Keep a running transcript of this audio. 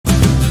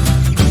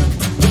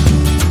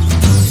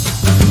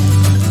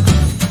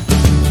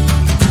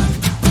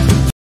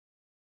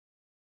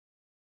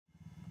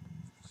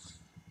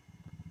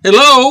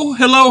Hello,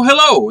 hello,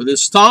 hello.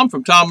 This is Tom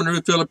from Tom and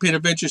Ruth Philippine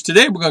Adventures.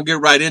 Today we're going to get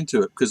right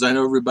into it because I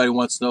know everybody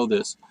wants to know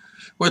this.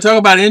 We're talking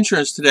about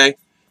insurance today,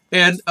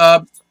 and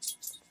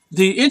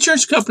the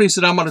insurance companies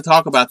that I'm going to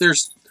talk about,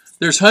 there's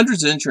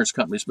hundreds of insurance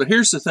companies, but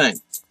here's the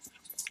thing.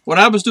 When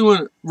I was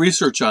doing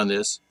research on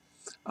this,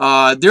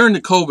 during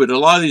the COVID, a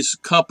lot of these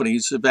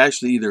companies have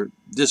actually either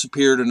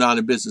disappeared or not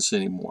in business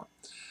anymore.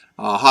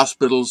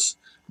 Hospitals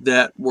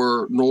that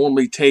were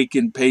normally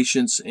taking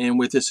patients and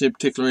with this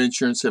particular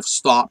insurance have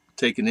stopped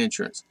taking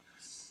insurance.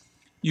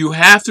 You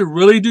have to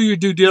really do your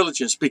due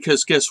diligence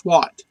because guess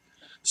what?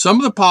 Some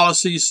of the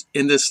policies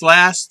in this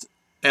last,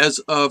 as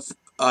of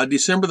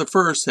December the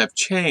 1st, have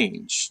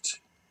changed.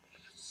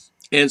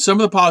 And some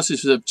of the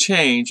policies have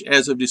changed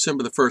as of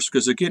December the 1st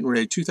because they're getting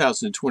ready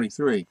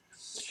 2023.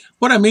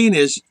 What I mean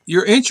is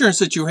your insurance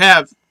that you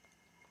have,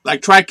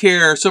 like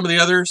TRICARE, some of the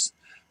others,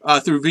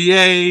 through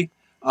VA,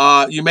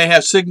 you may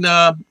have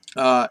Cigna,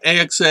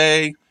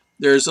 AXA,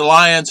 there's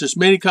Alliance, there's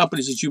many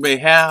companies that you may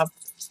have.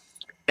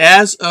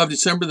 As of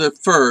December the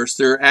 1st,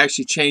 they're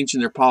actually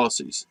changing their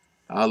policies.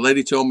 A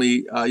lady told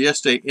me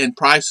yesterday, and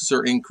prices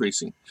are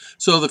increasing.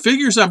 So the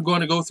figures I'm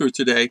going to go through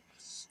today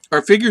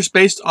are figures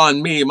based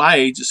on me, my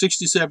age,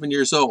 67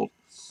 years old.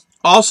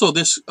 Also,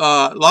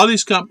 a lot of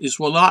these companies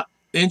will not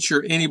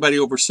insure anybody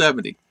over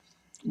 70.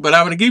 But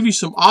I'm going to give you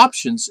some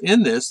options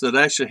in this that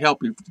actually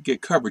help you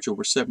get coverage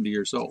over 70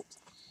 years old.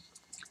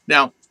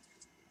 Now,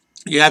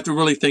 you have to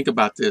really think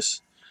about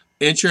this.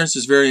 Insurance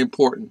is very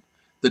important.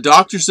 The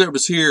doctors that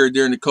was here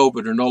during the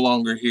COVID are no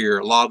longer here.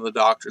 A lot of the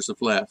doctors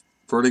have left.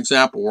 For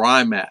example, where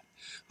I'm at,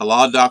 a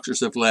lot of doctors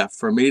have left.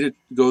 For me to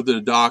go to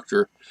the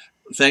doctor,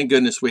 thank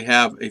goodness we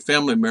have a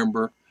family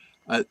member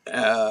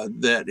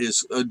that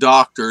is a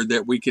doctor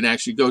that we can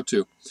actually go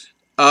to.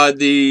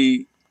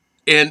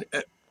 And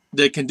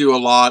they can do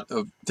a lot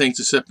of things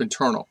except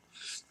internal.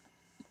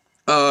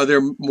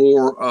 They're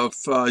more of,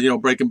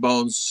 breaking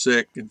bones,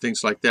 sick, and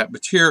things like that.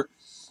 But here,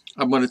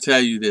 I'm going to tell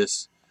you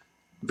this.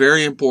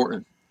 Very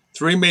important.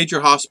 3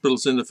 major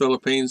hospitals in the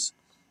Philippines,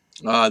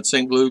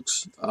 St.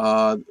 Luke's,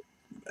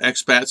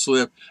 expats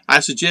live. I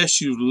suggest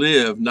you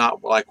live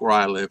not like where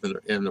I live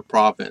in the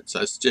province.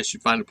 I suggest you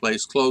find a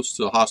place close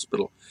to a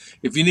hospital.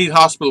 If you need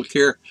hospital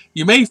care,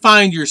 you may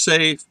find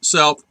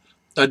yourself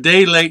a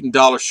day late and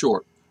dollar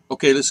short.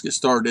 Okay, let's get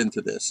started into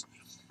this.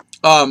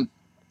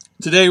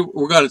 Today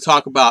we're going to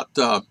talk about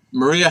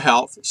Maria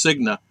Health,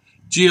 Cigna,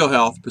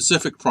 GeoHealth,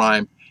 Pacific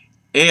Prime,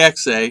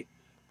 AXA,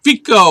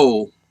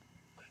 FICO.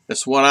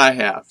 That's what I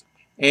have.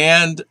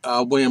 And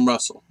William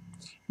Russell.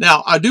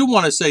 Now, I do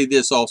want to say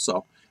this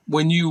also.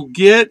 When you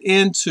get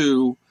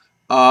into,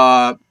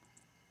 a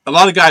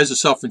lot of guys are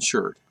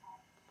self-insured.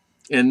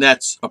 And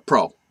that's a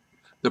pro.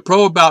 The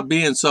pro about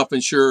being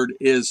self-insured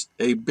is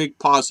a big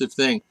positive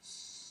thing.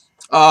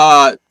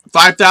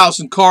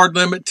 5,000 card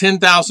limit,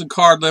 10,000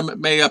 card limit,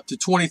 may up to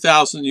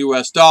 20,000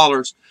 US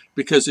dollars.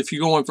 Because if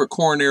you're going for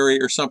coronary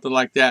or something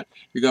like that,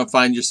 you're going to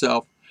find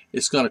yourself,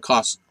 it's going to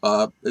cost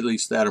at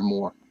least that or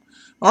more.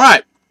 All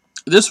right,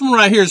 this one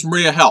right here is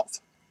Maria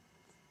Health.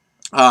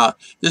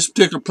 This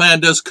particular plan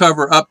does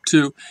cover up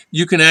to,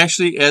 you can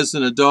actually, as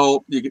an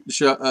adult, you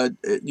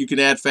can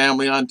add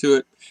family onto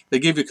it. They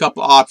give you a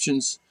couple of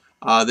options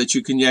that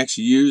you can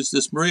actually use.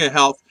 This Maria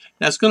Health,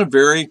 that's going to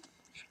vary.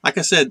 Like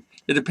I said,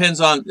 it depends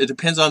on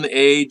the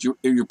age,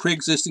 your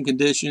pre-existing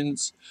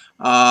conditions.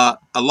 A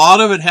lot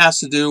of it has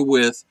to do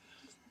with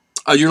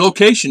your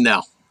location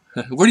now.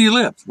 Where do you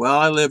live? Well,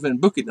 I live in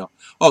Bukidnon.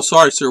 Oh,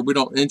 sorry, sir, we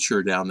don't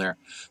insure down there.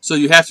 So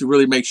you have to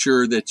really make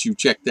sure that you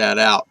check that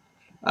out.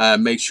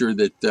 Make sure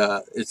that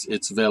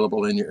it's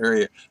available in your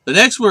area. The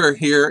next one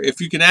here,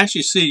 if you can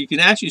actually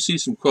see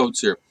some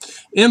quotes here.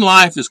 In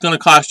life, it's going to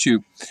cost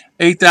you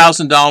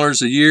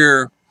 $8,000 a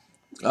year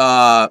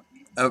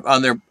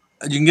on their.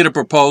 You can get a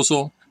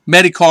proposal.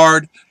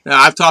 Medicard. Now,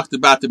 I've talked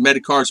about the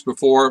Medicards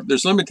before.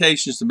 There's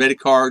limitations to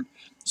Medicard.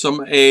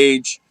 Some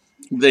age.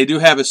 They do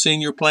have a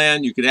senior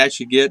plan you can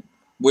actually get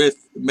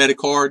with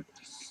Medicard.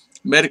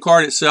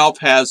 Medicard itself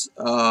has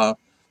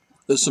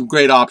some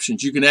great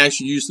options. You can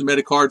actually use the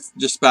Medicard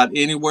just about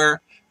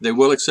anywhere. They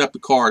will accept the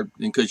card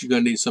because you're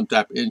going to need some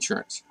type of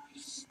insurance.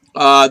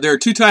 There are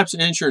 2 types of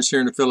insurance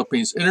here in the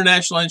Philippines,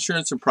 international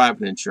insurance and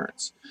private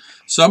insurance.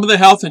 Some of the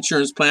health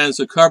insurance plans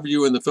that cover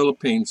you in the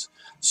Philippines,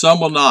 some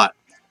will not.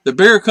 The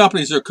bigger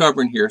companies are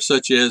covering here,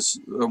 such as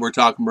we're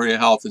talking Maria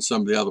Health and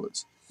some of the other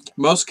ones. In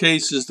most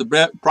cases,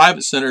 the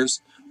private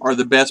centers are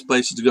the best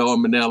places to go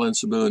in Manila and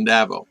Cebu and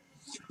Davao.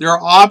 There are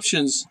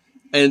options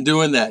in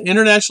doing that.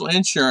 International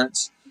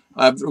insurance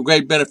have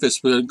great benefits,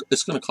 but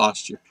it's going to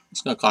cost you.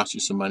 It's going to cost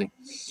you some money.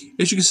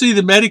 As you can see,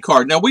 the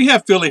Medicard. Now, we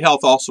have Philly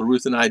Health also,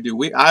 Ruth and I do.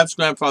 I've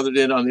grandfathered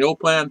in on the old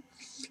plan.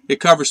 It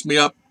covers me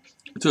up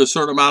to a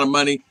certain amount of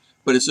money,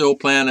 but it's the old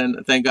plan,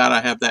 and thank God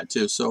I have that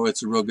too, so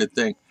it's a real good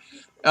thing.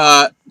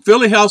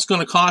 Philly Health is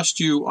going to cost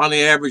you, on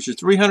the average, of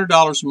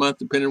 $300 a month,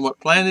 depending on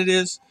what plan it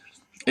is,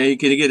 and you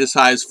can get as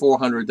high as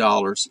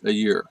 $400 a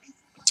year.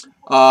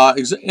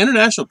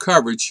 International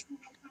coverage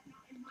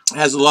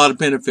has a lot of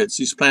benefits.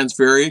 These plans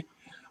vary.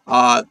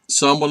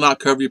 Some will not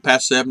cover you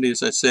past 70,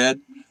 as I said.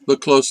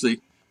 look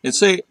closely and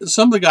say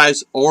some of the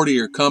guys already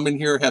are coming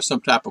here, have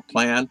some type of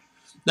plan.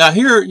 Now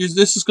here,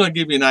 this is going to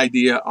give you an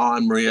idea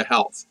on Maria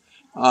Health.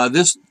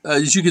 This,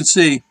 as you can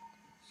see,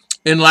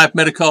 in life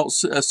medical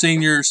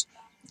seniors,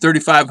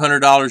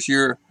 $3,500 a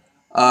year,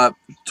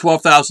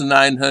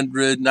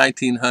 $12,900,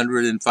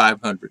 $1,900, and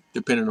 $500,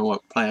 depending on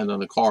what plan on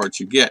the cards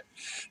you get.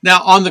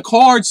 Now, on the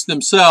cards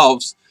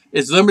themselves,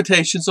 it's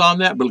limitations on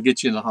that, but it'll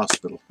get you in the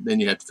hospital. Then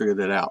you have to figure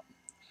that out.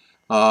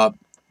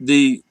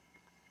 The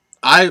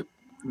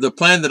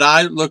plan that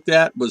I looked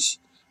at was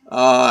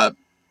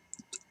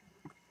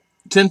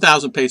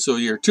 10,000 peso a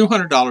year,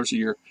 $200 a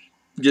year,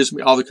 gives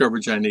me all the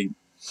coverage I need.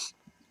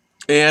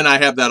 And I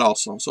have that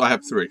also, so I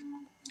have 3.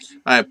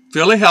 I have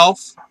Philly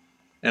Health,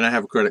 and I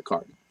have a credit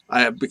card.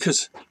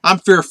 Because I'm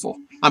fearful.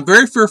 I'm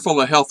very fearful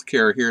of health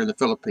care here in the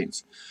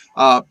Philippines.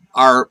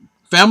 Our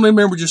family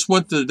member just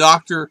went to the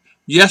doctor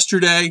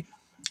yesterday.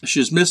 She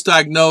was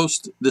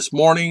misdiagnosed this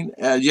morning,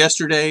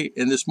 yesterday,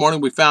 and this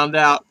morning we come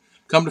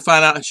to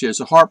find out she has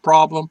a heart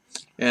problem,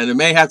 and they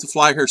may have to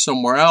fly her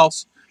somewhere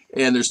else,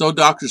 and there's no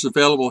doctors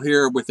available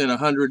here within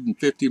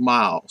 150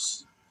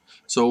 miles.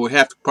 So we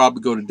have to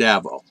probably go to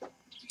Davao.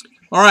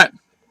 All right.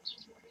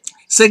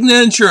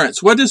 Cigna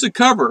Insurance. What does it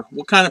cover?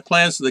 What kind of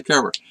plans do they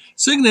cover?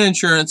 Cigna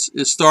Insurance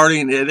is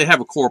starting, they have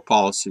a core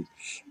policy.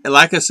 And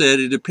like I said,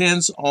 it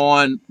depends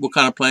on what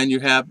kind of plan you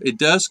have. It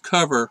does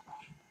cover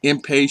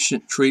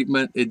inpatient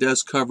treatment. It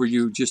does cover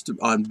you just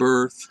on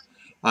birth.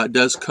 It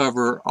does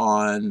cover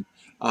on,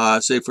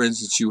 say for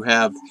instance, you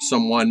have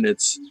somebody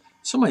just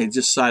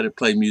decided to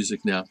play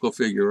music now. Go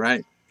figure,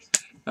 right?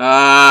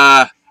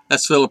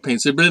 That's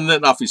Philippines. They've been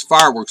letting off these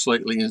fireworks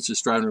lately, and it's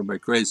just driving everybody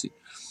crazy.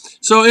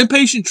 So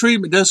inpatient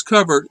treatment does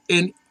cover.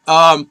 And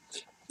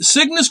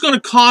Cigna's going to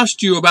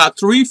cost you about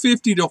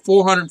 $350 to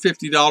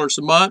 $450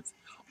 a month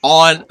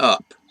on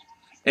up.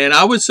 And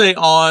I would say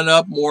on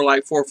up more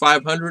like $400 or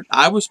 $500.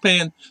 I was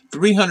paying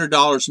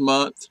 $300 a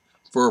month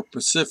for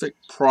Pacific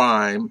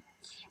Prime,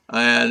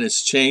 and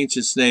it's changed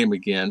its name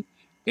again.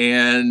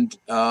 And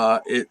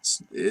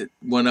it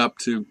went up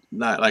to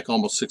like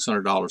almost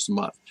 $600 a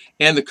month.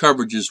 And the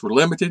coverages were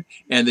limited,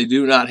 and they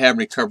do not have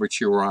any coverage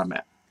here where I'm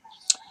at.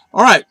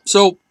 All right,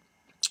 so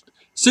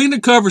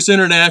Cigna covers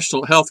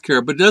international health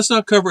care, but does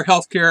not cover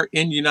health care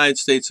in the United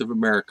States of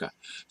America.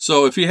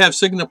 So if you have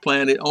Cigna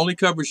plan, it only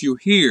covers you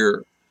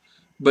here,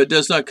 but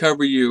does not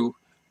cover you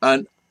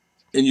in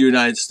the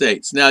United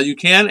States. Now, you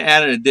can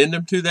add an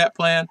addendum to that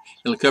plan.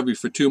 It'll cover you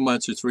for 2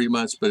 months or 3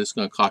 months, but it's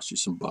going to cost you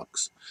some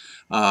bucks.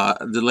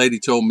 The lady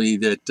told me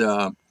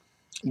that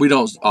we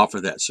don't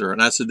offer that, sir.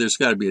 And I said, there's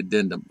got to be an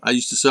addendum. I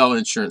used to sell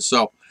insurance,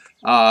 so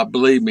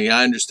believe me,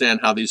 I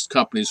understand how these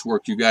companies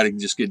work. You got to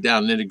just get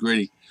down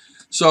nitty-gritty.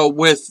 So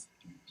with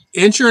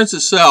insurance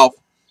itself,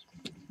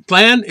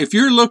 plan, if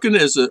you're looking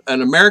as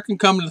an American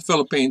coming to the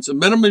Philippines, the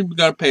minimum you're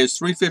going to pay is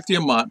 $350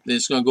 a month. And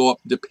it's going to go up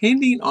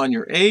depending on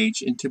your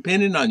age and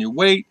depending on your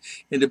weight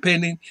and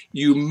depending.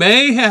 You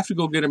may have to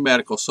go get a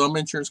medical. Some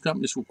insurance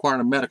companies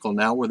require a medical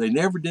now where they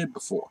never did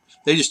before.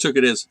 They just took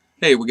it as,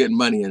 hey, we're getting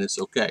money and it's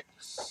okay.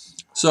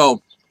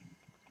 So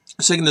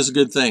Cigna is a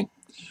good thing.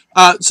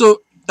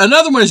 So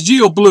another one is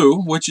Geo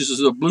Blue, which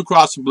is a Blue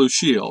Cross and Blue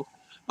Shield.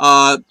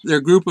 They're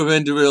a group of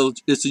individuals.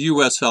 It's a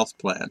U.S. health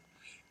plan.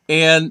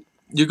 And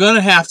you're going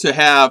to have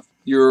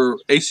your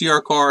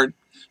ACR card.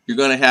 You're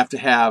going to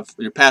have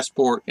your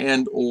passport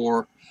and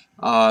or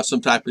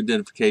some type of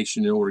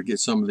identification in order to get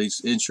some of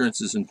these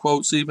insurances and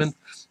quotes even.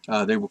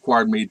 They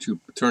required me to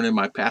turn in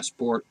my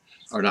passport,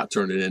 or not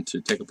turn it in,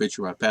 to take a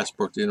picture of my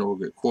passport in order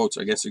to get quotes.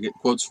 I guess I get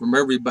quotes from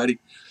everybody.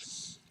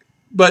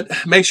 But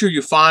make sure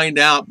you find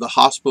out the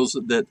hospitals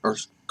that are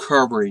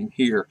covering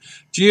here.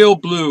 Geo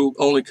Blue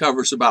only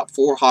covers about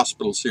 4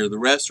 hospitals here. The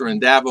rest are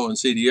in Davao and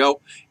CDO,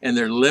 and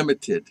they're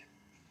limited.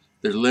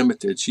 They're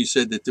limited. She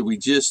said that we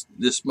just,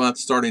 this month,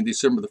 starting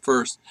December the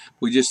 1st,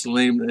 we just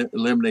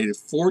eliminated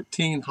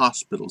 14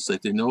 hospitals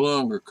that they no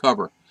longer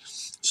cover.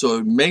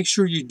 So make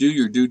sure you do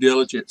your due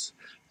diligence.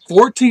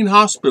 14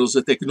 hospitals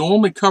that they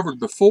normally covered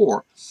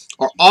before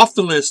are off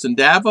the list in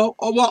Davao,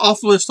 or well,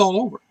 off the list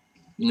all over.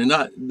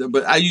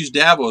 But I use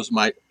Davao as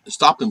my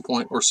stopping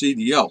point, or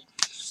CDO.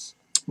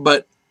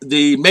 But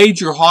the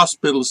major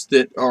hospitals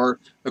that are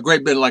a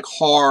great bit like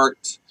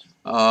heart,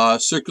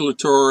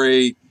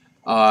 circulatory,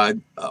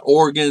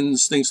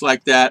 organs, things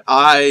like that,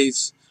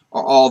 eyes,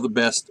 are all the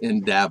best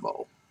in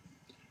Davao.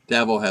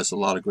 Davao has a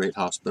lot of great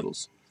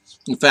hospitals.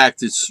 In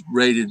fact, it's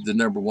rated the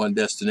 #1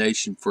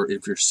 destination for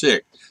if you're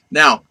sick.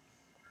 Now,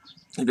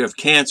 if you have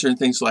cancer and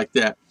things like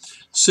that,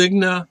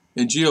 Cigna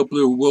and Geo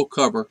Blue will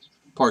cover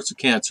parts of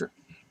cancer.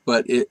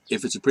 But if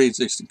it's a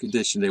pre-existing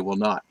condition, they will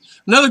not.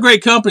 Another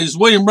great company is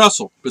William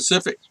Russell,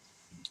 Pacific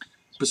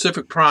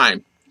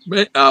Prime.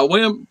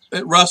 William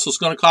Russell is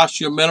going to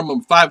cost you a minimum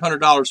of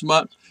 $500 a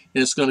month,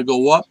 and it's going to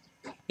go up.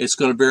 It's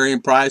going to vary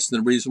in price, and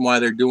the reason why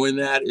they're doing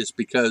that is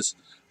because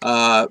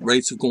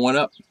rates are going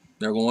up.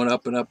 They're going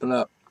up and up and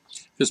up.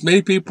 Because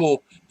many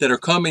people that are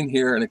coming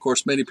here, and of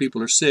course many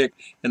people are sick,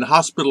 and the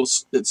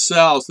hospitals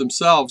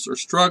themselves are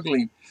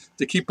struggling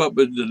to keep up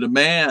with the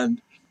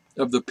demand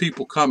of the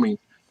people coming.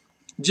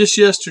 just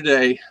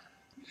yesterday,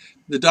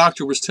 the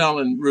doctor was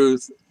telling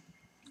Ruth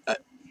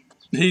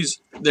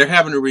they're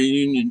having a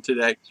reunion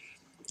today,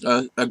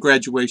 a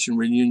graduation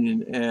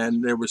reunion,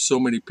 and there were so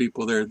many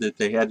people there that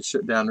they had to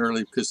shut down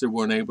early because they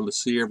weren't able to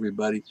see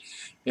everybody,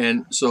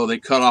 and so they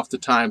cut off the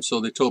time. So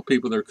they told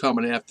people they're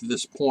coming after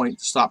this point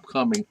to stop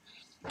coming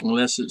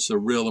unless it's a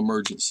real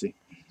emergency.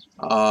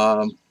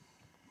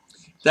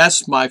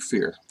 That's my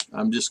fear.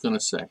 I'm just going to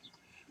say.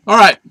 All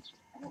right.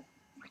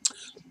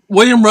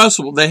 William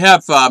Russell, they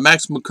have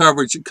maximum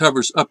coverage. It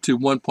covers up to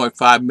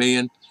 $1.5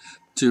 million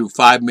to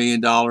 $5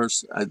 million.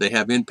 They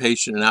have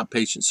inpatient and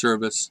outpatient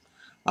service.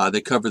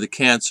 They cover the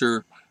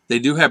cancer. They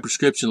do have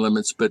prescription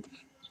limits, but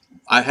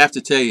I have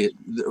to tell you,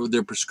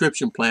 their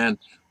prescription plan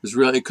is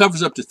really, it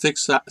covers up to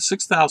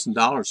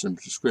 $6,000 in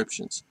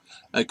prescriptions.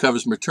 It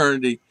covers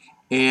maternity,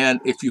 and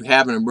if you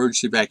have an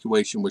emergency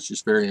evacuation, which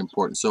is very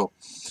important. So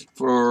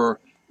for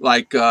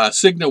like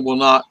Cigna will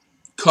not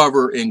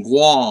cover in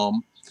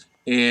Guam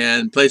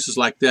and places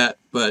like that,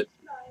 but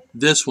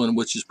this one,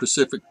 which is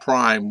Pacific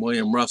Prime,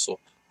 William Russell,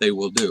 they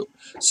will do.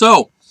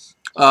 So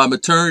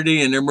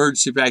maternity and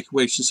emergency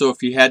evacuation. So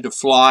if you had to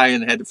fly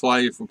and had to fly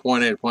you from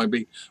point A to point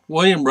B,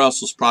 William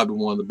Russell's probably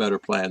one of the better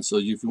plans. So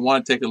if you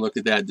want to take a look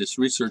at that, just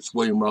research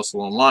William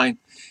Russell online,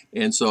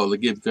 and so they'll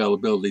give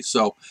availability.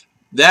 So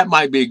that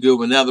might be a good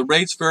one. Now the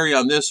rates vary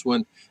on this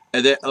one,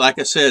 and like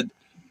I said,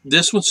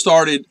 this one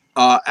started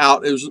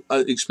out, it was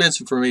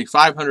expensive for me,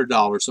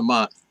 $500 a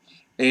month,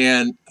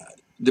 and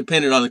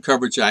depending on the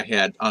coverage I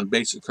had on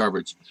basic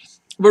coverage.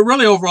 But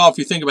really overall, if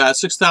you think about it,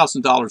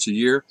 $6,000 a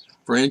year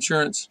for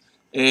insurance,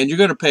 and you're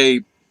going to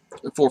pay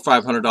 $400 or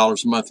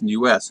 $500 a month in the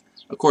U.S.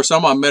 Of course,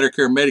 I'm on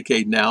Medicare and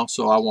Medicaid now,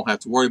 so I won't have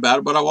to worry about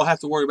it, but I will have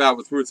to worry about it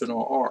with Ruth and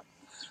OR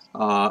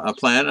a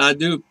plan. And I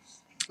do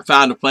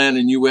found a plan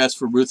in U.S.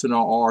 for Ruth and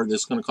OR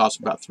that's going to cost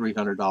about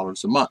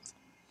 $300 a month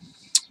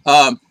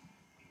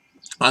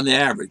on the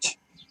average.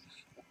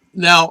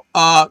 Now,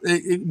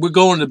 we're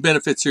going to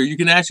benefits here. You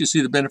can actually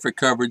see the benefit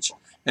coverage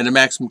and the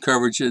maximum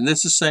coverage, and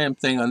this is the same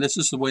thing. And this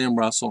is the William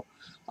Russell,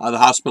 the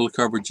hospital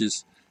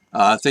coverages,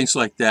 things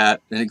like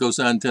that. And it goes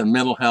on to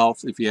mental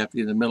health if you have to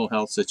get in a mental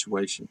health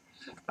situation,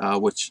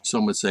 which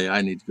some would say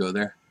I need to go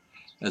there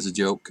as a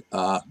joke.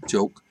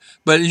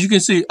 But as you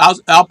can see,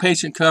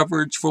 outpatient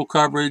coverage, full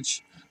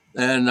coverage,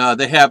 and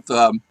they have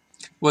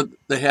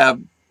they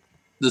have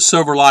the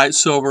silver light,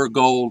 silver,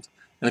 gold,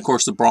 and of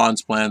course the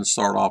bronze plan to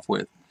start off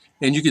with.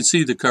 And you can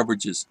see the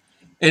coverages,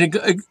 and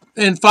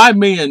 $5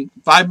 million.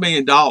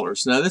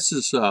 Now this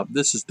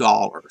is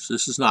dollars.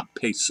 This is not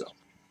peso.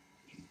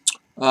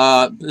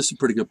 This is a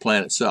pretty good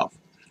plan itself.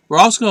 We're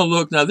also going to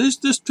look now. This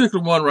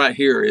particular one right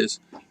here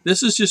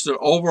this is just an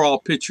overall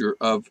picture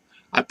of.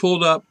 I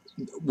pulled up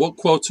what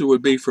quotes it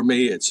would be for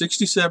me at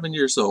 67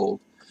 years old,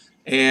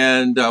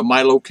 and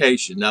my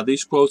location. Now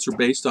these quotes are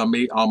based on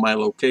me on my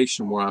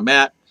location where I'm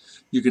at.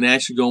 You can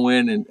actually go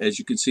in and, as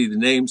you can see, the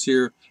names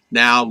here.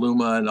 Now,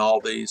 Luma, and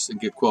all these, and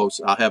get quotes.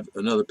 I'll have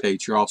another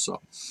page here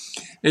also.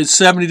 It's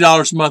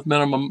 $70 a month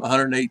minimum,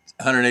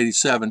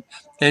 $187. And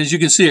as you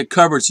can see, it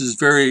covers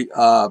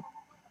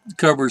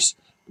covers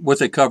what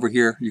they cover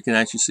here. You can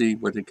actually see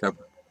what they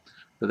cover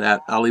for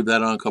that. I'll leave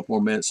that on a couple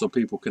more minutes so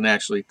people can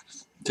actually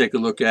take a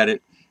look at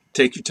it.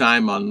 Take your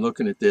time on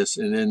looking at this,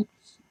 and then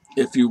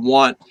if you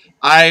want,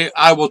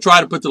 I will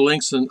try to put the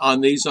links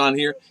on these on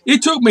here.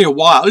 It took me a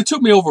while. It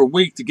took me over a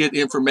week to get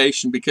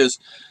information because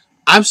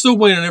I'm still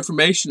waiting on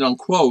information on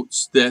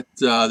quotes that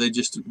they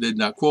just did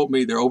not quote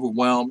me. They're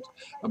overwhelmed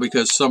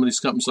because some of these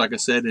companies, like I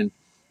said, in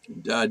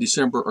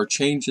December are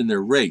changing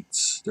their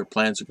rates. Their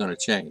plans are going to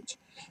change.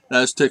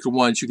 Now, this particular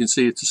one, as you can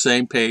see, it's the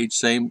same page,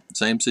 same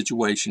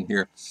situation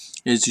here.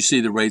 As you see,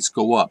 the rates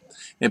go up,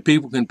 and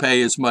people can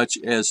pay as much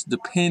as,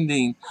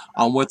 depending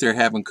on what they're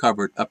having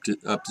covered, up to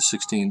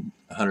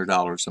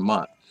 $1,600 a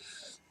month.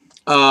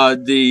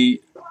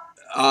 The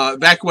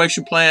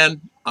evacuation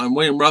plan on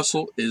William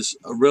Russell is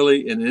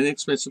really an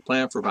inexpensive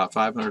plan for about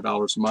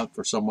 $500 a month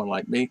for someone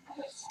like me.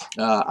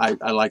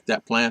 I like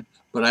that plan,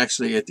 but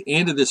actually at the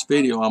end of this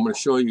video, I'm going to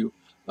show you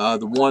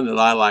the one that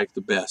I like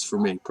the best for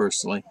me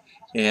personally,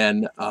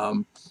 and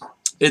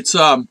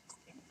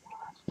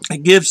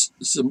it gives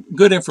some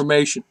good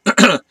information.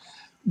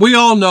 We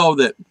all know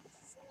that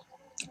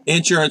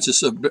insurance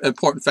is an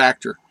important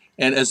factor,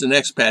 and as an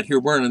expat here,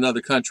 we're in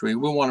another country.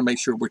 We want to make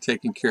sure we're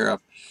taken care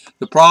of.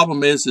 The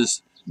problem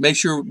is make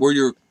sure where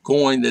you're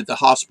going that the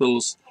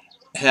hospitals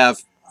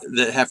have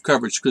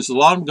coverage, because a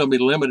lot of them are going to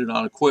be limited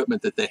on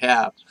equipment that they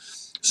have.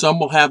 Some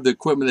will have the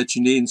equipment that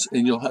you need,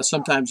 and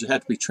sometimes you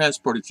have to be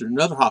transported to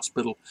another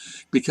hospital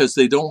because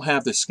they don't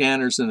have the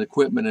scanners and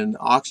equipment and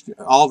oxygen,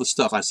 all the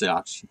stuff. I say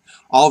oxygen,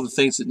 all the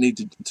things that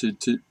need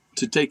to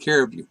take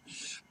care of you.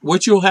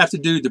 What you'll have to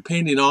do,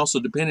 depending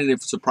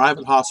if it's a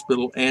private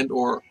hospital and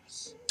or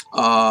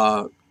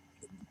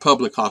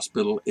public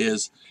hospital,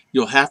 is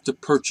you'll have to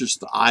purchase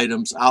the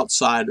items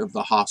outside of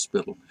the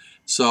hospital.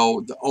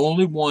 So the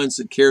only ones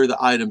that carry the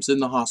items in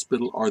the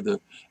hospital are the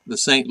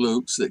St.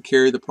 Luke's that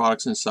carry the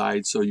products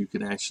inside, so you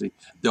can actually,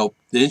 the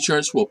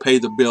insurance will pay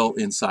the bill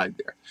inside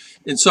there.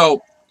 And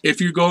so If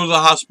you go to the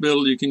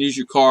hospital, you can use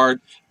your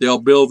card. They'll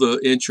bill the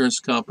insurance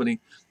company.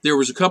 There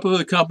was a couple of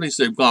the companies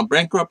that have gone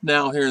bankrupt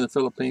now here in the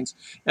Philippines.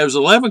 There was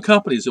 11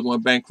 companies that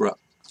went bankrupt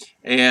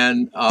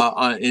and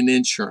in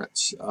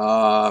insurance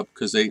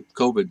because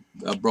COVID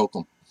broke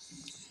them.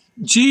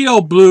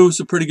 GEO Blue is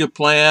a pretty good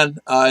plan.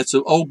 It's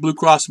an old Blue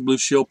Cross and Blue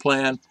Shield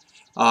plan.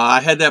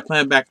 I had that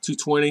plan back in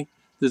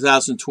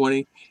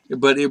 2020,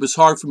 but it was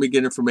hard for me to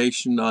get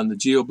information on the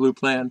GEO Blue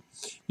plan.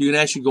 You can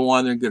actually go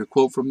on there and get a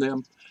quote from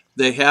them.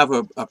 They have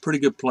a pretty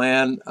good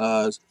plan,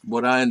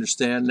 what I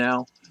understand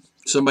now.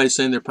 Somebody's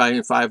saying they're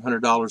paying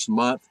 $500 a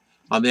month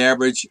on the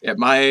average at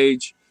my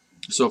age,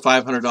 so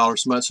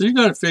 $500 a month. So you're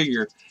going to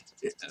figure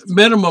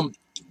minimum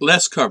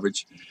less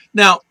coverage.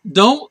 Now,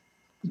 don't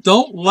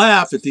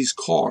laugh at these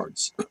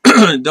cards.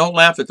 Don't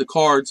laugh at the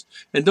cards,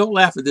 and don't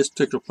laugh at this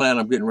particular plan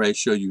I'm getting ready to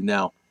show you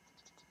now.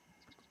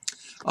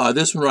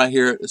 This one right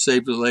here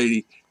saved a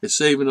lady. Is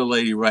saving a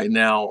lady right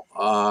now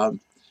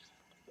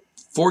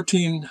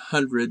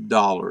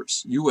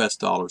 $1,400 US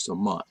dollars a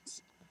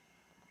month.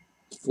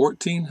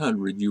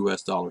 $1,400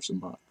 US dollars a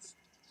month.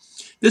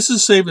 This is a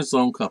savings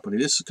loan company.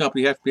 This is a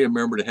company you have to be a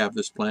member to have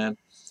this plan.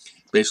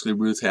 Basically,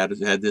 Ruth had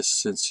this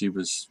since she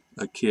was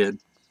a kid.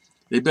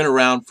 They've been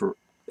around for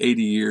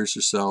 80 years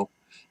or so.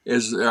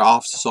 There's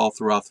offices all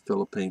throughout the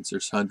Philippines.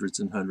 There's hundreds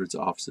and hundreds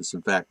of offices.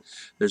 In fact,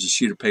 there's a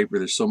sheet of paper.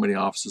 There's so many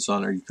offices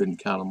on there you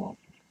couldn't count them all.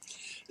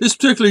 This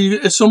particularly,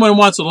 if someone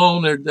wants a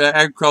loan, the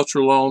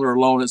agricultural loan or a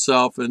loan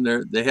itself, and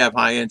they have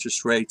high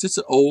interest rates. It's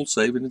an old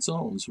savings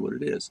loan is what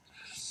it is.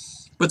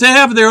 But they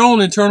have their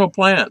own internal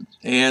plan,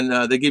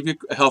 and they give you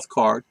a health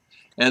card,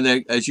 and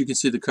as you can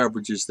see, the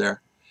coverage is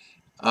there.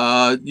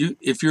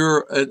 If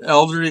you're an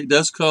elderly, it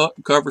does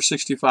cover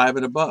 65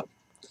 and above,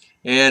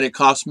 and it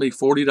costs me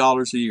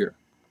 $40 a year.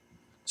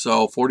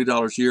 So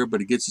 $40 a year, but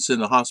it gets us in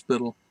the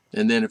hospital,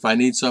 and then if I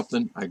need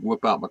something, I can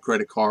whip out my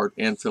credit card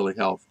and Philly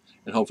Health,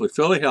 and hopefully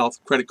Philly Health,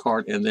 credit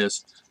card, and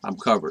this, I'm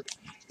covered.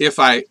 If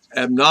I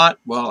am not,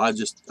 well, I'm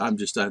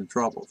just in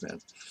trouble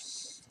then.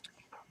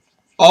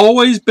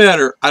 Always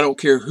better, I don't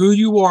care who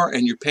you are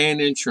and you're paying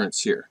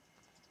insurance here,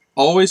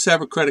 always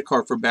have a credit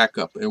card for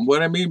backup. And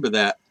what I mean by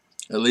that,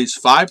 at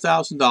least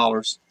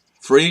 $5,000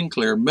 free and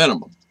clear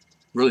minimum.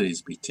 Really needs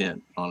to be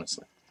 10,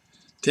 honestly.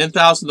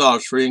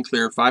 $10,000 free and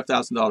clear,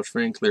 $5,000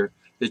 free and clear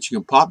that you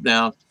can pop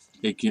down.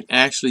 You can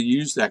actually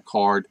use that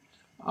card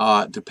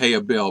to pay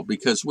a bill,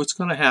 because what's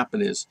going to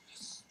happen is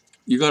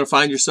you're going to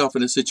find yourself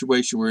in a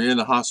situation where you're in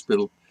the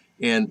hospital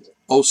and,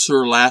 oh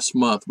sir, last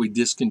month we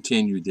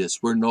discontinued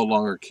this. We're no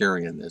longer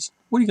carrying this.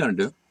 What are you going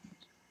to do?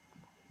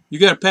 You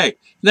got to pay.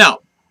 Now,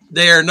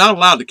 they are not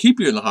allowed to keep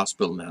you in the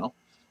hospital now,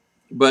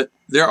 but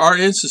there are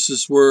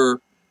instances where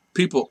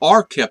people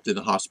are kept in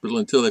the hospital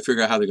until they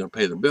figure out how they're going to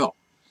pay the bill.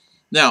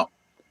 Now,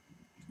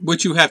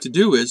 what you have to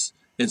do is,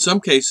 in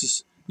some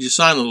cases, you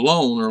sign a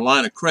loan or a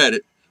line of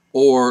credit,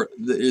 or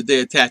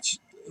they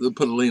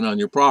put a lien on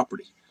your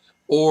property,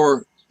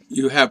 or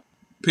you have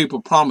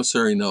people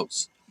promissory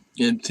notes,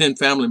 and 10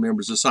 family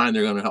members assign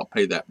they're going to help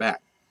pay that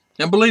back.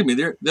 And believe me,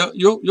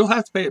 you'll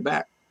have to pay it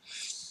back.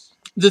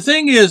 The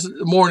thing is,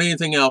 more than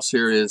anything else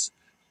here is,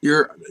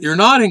 you're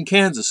not in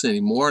Kansas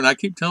anymore, and I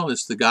keep telling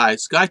this to the guy.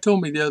 This guy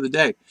told me the other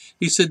day.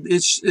 He said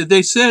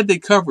they said they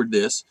covered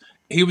this.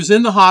 He was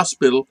in the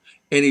hospital,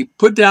 and he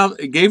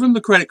gave him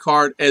the credit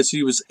card as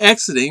he was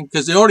exiting,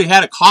 because they already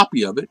had a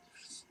copy of it.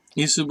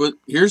 He said, "Well,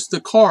 here's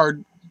the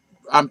card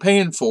I'm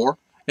paying for,"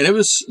 and it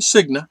was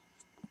Cigna.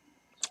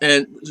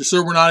 And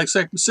sir, we're not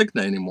accepting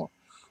Cigna anymore.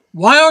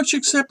 Why aren't you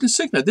accepting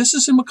Cigna? This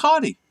is in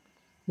Makati.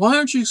 Why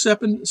aren't you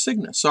accepting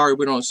Cigna? Sorry,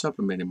 we don't accept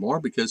them anymore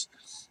because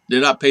they're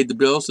not paid the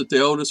bills that they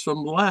owed us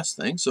from the last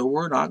thing, so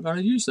we're not going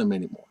to use them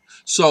anymore.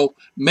 So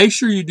make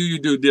sure you do your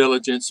due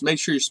diligence. Make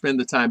sure you spend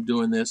the time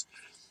doing this.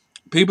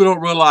 People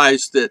don't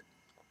realize that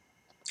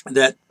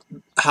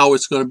how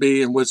it's going to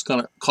be and what it's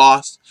going to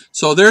cost.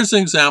 So there's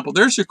an example.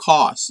 There's your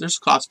cost. There's a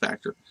cost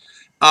factor.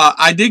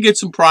 I did get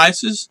some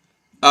prices.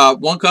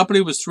 One company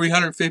was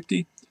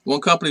 $350.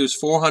 One company was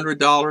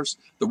 $400.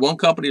 The one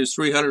company was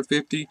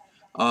 $350.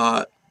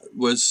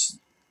 Was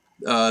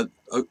a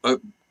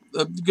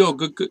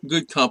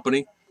good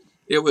company.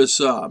 It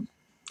was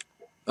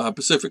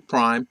Pacific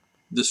Prime,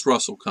 this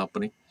Russell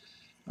company,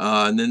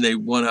 and then they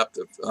went up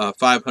to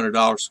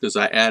 $500 because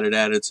I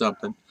added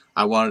something.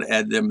 I wanted to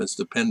add them as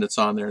dependents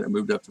on there, and it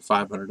moved up to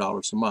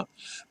 $500 a month.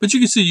 But you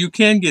can see you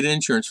can get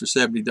insurance for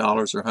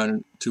 $70 or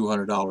 $100,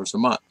 $200 a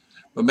month.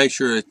 But make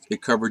sure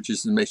it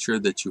coverages and make sure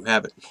that you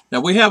have it.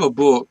 Now we have a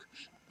book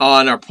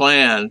on our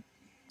plan,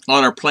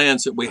 on our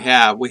plans that we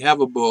have. We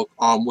have a book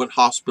on what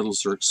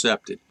hospitals are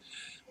accepted.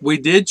 We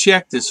did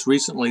check this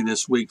recently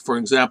this week. For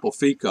example,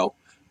 FICO.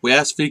 We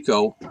asked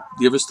FICO,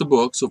 give us the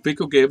book. So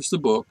FICO gave us the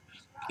book,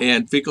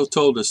 and FICO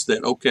told us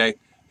that, okay,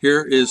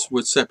 here is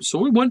what's accepted. So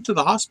we went to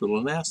the hospital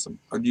and asked them,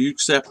 do you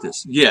accept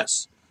this?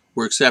 Yes,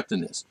 we're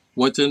accepting this.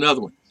 Went to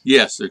another one.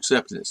 Yes, they're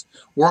accepting this.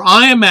 Where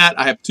I am at,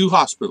 I have 2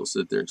 hospitals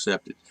that they're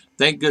accepted.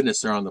 Thank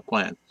goodness they're on the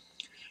plan.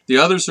 The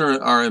others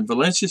are in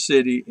Valencia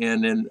City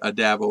and in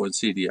Davao and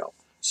CDO.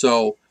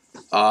 So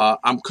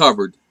I'm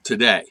covered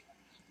today.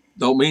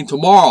 Don't mean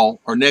tomorrow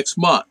or next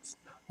month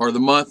or the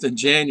month in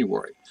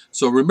January.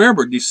 So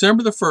remember,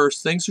 December the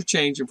 1st, things are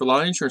changing for a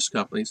lot of insurance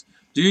companies.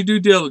 Do your due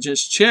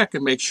diligence, check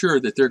and make sure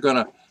that they're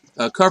going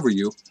to cover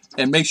you,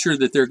 and make sure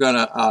that they're going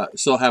to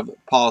still have a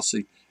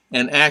policy.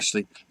 And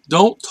actually,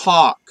 don't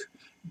talk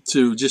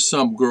to just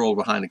some girl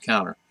behind the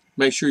counter.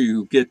 Make sure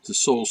you get the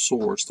sole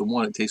source, the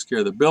one that takes care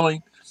of the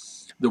billing,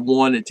 the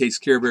one that takes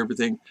care of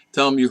everything.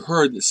 Tell them you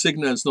heard that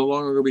Cigna is no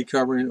longer going to be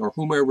covering, or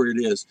whomever it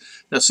is.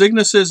 Now,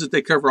 Cigna says that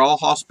they cover all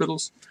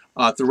hospitals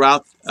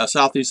throughout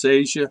Southeast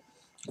Asia,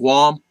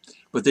 Guam,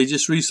 but they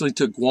just recently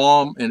took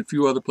Guam and a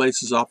few other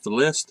places off the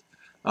list.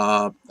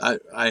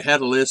 I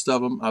had a list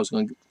of them. I was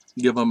going to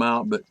give them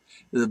out, but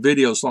the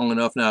video is long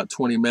enough now at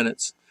 20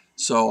 minutes.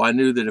 So I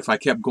knew that if I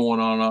kept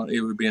going on,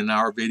 it would be an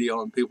hour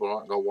video, and people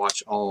aren't going to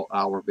watch all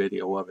hour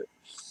video of it.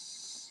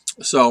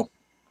 So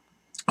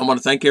I want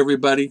to thank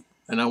everybody,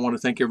 and I want to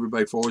thank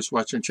everybody for always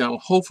watching the channel.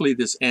 Hopefully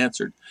this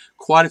answered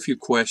quite a few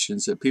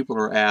questions that people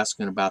are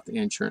asking about the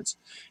insurance.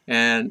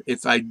 And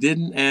if I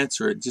didn't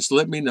answer it, just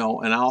let me know,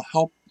 and I'll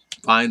help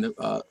find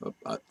a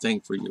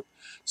thing for you.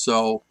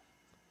 So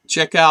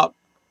check out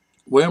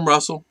William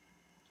Russell.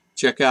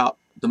 Check out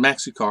the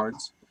Maxi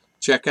Cards.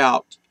 Check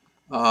out,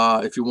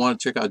 if you want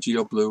to check out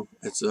GeoBlue.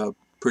 It's a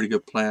pretty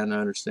good plan, I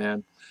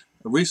understand.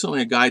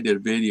 Recently, a guy did a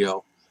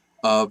video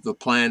of the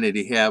plan that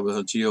he had with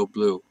a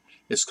GeoBlue.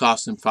 It's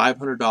costing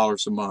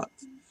 $500 a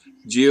month.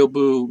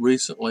 GeoBlue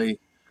recently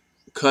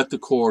cut the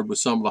cord with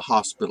some of the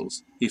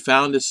hospitals. He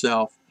found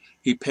himself,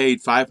 he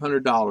paid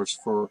 $500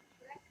 for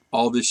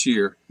all this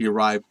year. He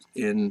arrived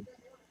in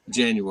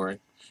January.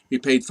 He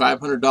paid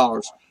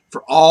 $500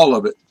 for all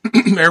of it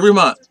every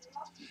month.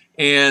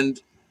 And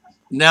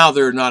now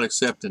they're not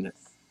accepting it.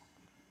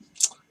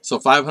 So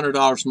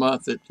 $500 a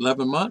month at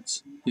 11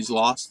 months, he's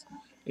lost.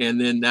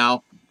 And then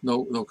now,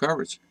 no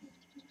coverage.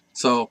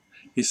 So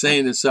he's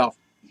saying to himself,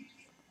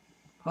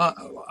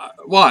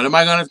 what, am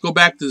I going to go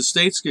back to the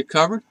States to get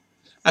covered?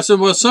 I said,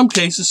 well, in some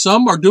cases,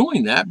 some are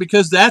doing that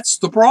because that's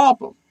the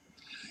problem.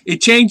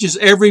 It changes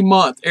every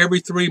month. Every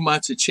 3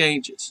 months it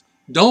changes.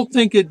 Don't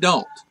think it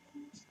don't.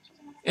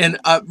 And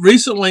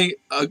recently,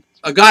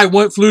 a guy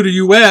flew to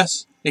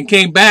U.S. and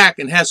came back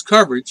and has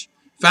coverage,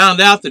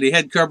 found out that he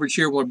had coverage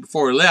here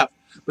before he left.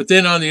 But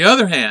then on the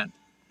other hand,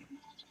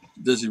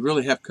 does he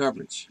really have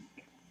coverage?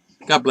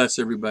 God bless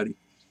everybody.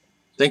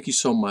 Thank you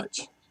so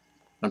much.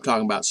 I'm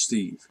talking about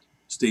Steve.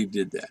 Steve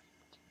did that.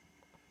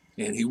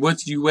 And he went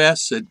to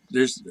U.S., said,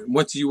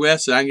 went to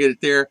U.S., said, I can get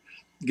it there.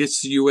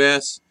 Gets to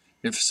U.S.,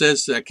 and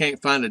says I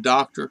can't find a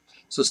doctor.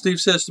 So Steve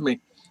says to me,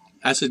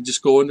 I said,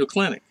 just go into a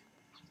clinic.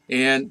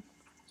 And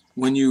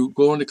when you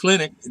go into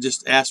clinic,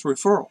 just ask for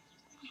referral.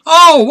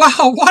 Oh,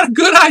 wow, what a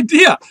good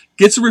idea.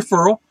 Gets a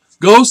referral,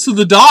 goes to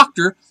the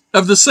doctor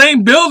of the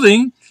same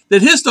building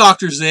that his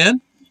doctor's in,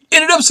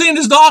 ended up seeing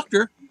his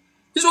doctor.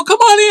 He said, well, come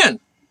on in.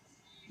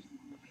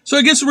 So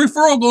he gets a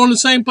referral going to the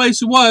same place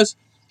he was,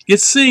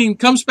 gets seen,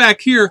 comes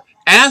back here,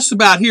 asks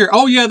about here.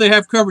 Oh, yeah, they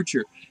have coverage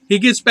here. He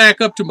gets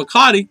back up to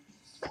Makati,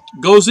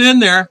 goes in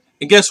there,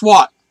 and guess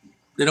what?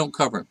 They don't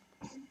cover him.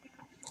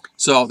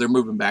 So they're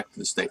moving back to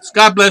the States.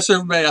 God bless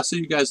everybody. I'll see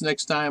you guys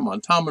next time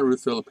on Tom and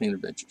Ruth Philippine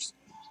Adventures.